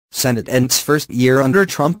Senate ends first year under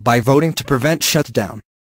Trump by voting to prevent shutdown.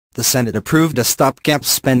 The Senate approved a stopgap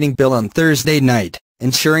spending bill on Thursday night,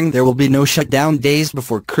 ensuring there will be no shutdown days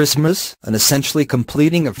before Christmas, and essentially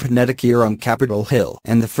completing a frenetic year on Capitol Hill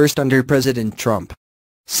and the first under President Trump.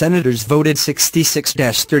 Senators voted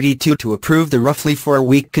 66-32 to approve the roughly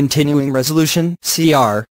 4-week continuing resolution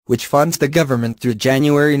 (CR), which funds the government through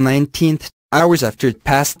January 19, hours after it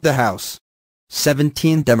passed the House.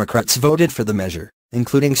 17 Democrats voted for the measure,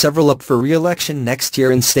 including several up for re-election next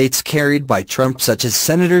year in states carried by Trump such as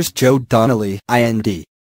Senators Joe Donnelly, IND,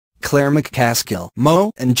 Claire McCaskill,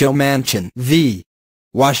 Mo, and Joe Manchin, V.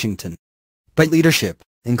 Washington. But leadership,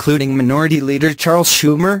 including Minority Leader Charles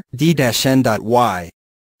Schumer, D-N.Y,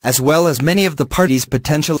 as well as many of the party's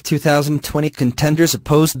potential 2020 contenders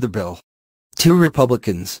opposed the bill. 2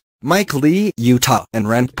 Republicans, Mike Lee, Utah, and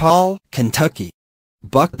Rand Paul, Kentucky,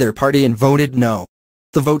 bucked their party and voted no.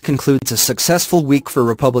 The vote concludes a successful week for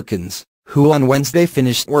Republicans, who on Wednesday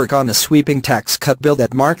finished work on a sweeping tax cut bill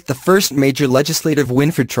that marked the first major legislative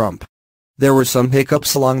win for Trump. There were some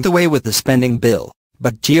hiccups along the way with the spending bill,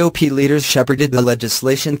 but GOP leaders shepherded the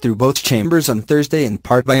legislation through both chambers on Thursday in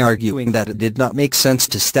part by arguing that it did not make sense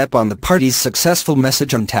to step on the party's successful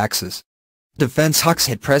message on taxes. Defense hawks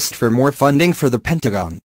had pressed for more funding for the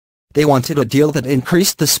Pentagon. They wanted a deal that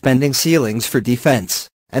increased the spending ceilings for defense,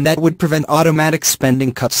 and that would prevent automatic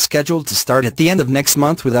spending cuts scheduled to start at the end of next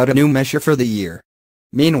month without a new measure for the year.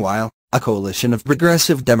 Meanwhile, a coalition of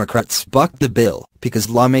progressive Democrats bucked the bill because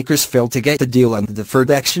lawmakers failed to get the deal on the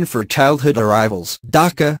Deferred Action for Childhood Arrivals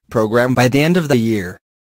 (DACA) program by the end of the year.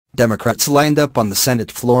 Democrats lined up on the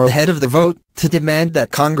Senate floor ahead of the vote to demand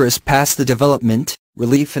that Congress pass the Development,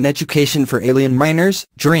 Relief and Education for Alien Minors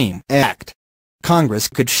 (DREAM) Act. Congress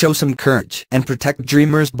could show some courage and protect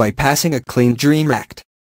dreamers by passing a Clean Dream Act.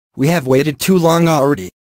 We have waited too long already.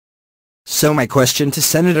 So my question to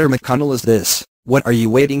Senator McConnell is this: what are you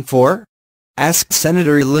waiting for? Asked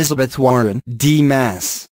Senator Elizabeth Warren,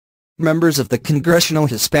 D-Mass. Members of the Congressional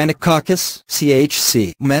Hispanic Caucus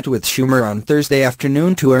 (CHC) met with Schumer on Thursday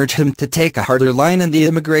afternoon to urge him to take a harder line in the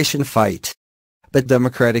immigration fight. But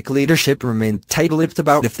Democratic leadership remained tight-lipped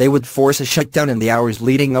about if they would force a shutdown in the hours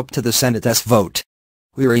leading up to the Senate's vote.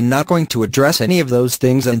 "We are not going to address any of those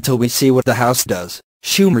things until we see what the House does,"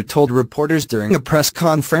 Schumer told reporters during a press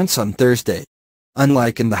conference on Thursday.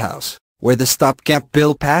 Unlike in the House, where the stopgap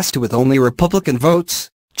bill passed with only Republican votes,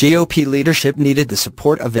 GOP leadership needed the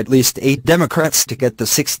support of at least 8 Democrats to get the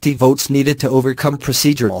 60 votes needed to overcome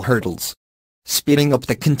procedural hurdles. Speeding up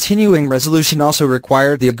the continuing resolution also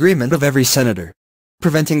required the agreement of every senator.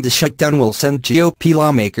 Preventing the shutdown will send GOP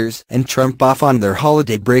lawmakers and Trump off on their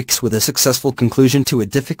holiday breaks with a successful conclusion to a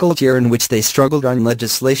difficult year in which they struggled on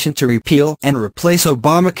legislation to repeal and replace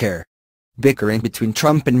Obamacare. Bickering between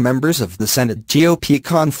Trump and members of the Senate GOP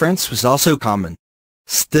conference was also common.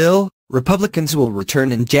 Still, Republicans will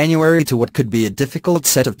return in January to what could be a difficult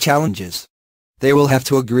set of challenges. They will have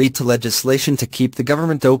to agree to legislation to keep the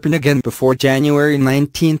government open again before January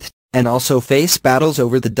 19, and also face battles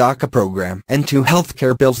over the DACA program and 2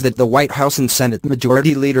 healthcare bills that the White House and Senate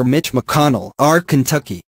Majority Leader Mitch McConnell,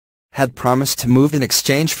 Kentucky, had promised to move in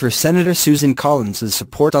exchange for Senator Susan Collins's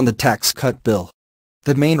support on the tax cut bill.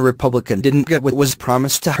 The main Republican didn't get what was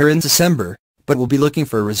promised to her in December, but will be looking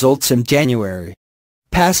for results in January.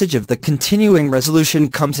 Passage of the continuing resolution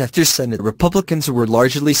comes after Senate Republicans were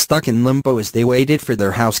largely stuck in limbo as they waited for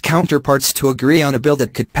their House counterparts to agree on a bill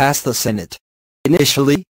that could pass the Senate.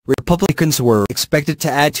 Initially, Republicans were expected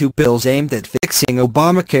to add 2 bills aimed at fixing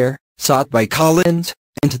Obamacare, sought by Collins,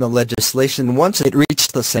 into the legislation once it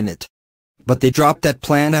reached the Senate. But they dropped that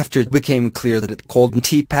plan after it became clear that it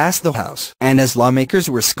couldn't pass the House, and as lawmakers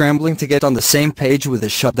were scrambling to get on the same page with a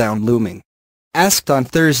shutdown looming. Asked on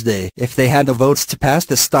Thursday if they had the votes to pass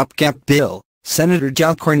the stopgap bill, Senator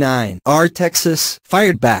John Cornyn, Texas,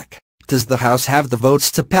 fired back, "Does the House have the votes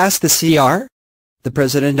to pass the CR?" The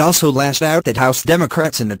president also lashed out at House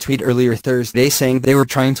Democrats in a tweet earlier Thursday saying they were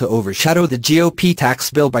trying to overshadow the GOP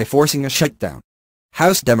tax bill by forcing a shutdown.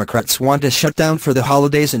 House Democrats want a shutdown for the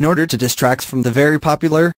holidays in order to distract from the very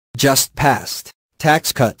popular, just-passed,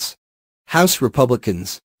 tax cuts. House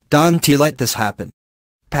Republicans, don't let this happen.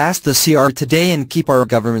 Pass the CR today and keep our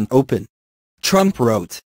government open, Trump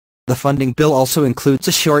wrote. The funding bill also includes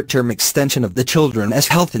a short-term extension of the Children's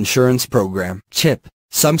Health Insurance Program, CHIP,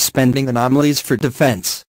 some spending anomalies for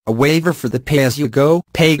defense, a waiver for the pay-as-you-go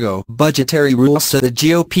 (PAYGO) budgetary rules so the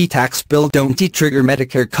GOP tax bill don't trigger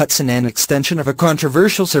Medicare cuts, and an extension of a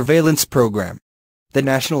controversial surveillance program. The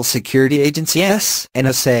National Security Agency's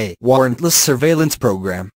 (NSA) warrantless surveillance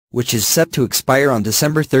program, which is set to expire on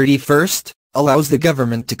December 31, allows the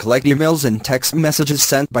government to collect emails and text messages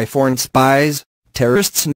sent by foreign spies, terrorists,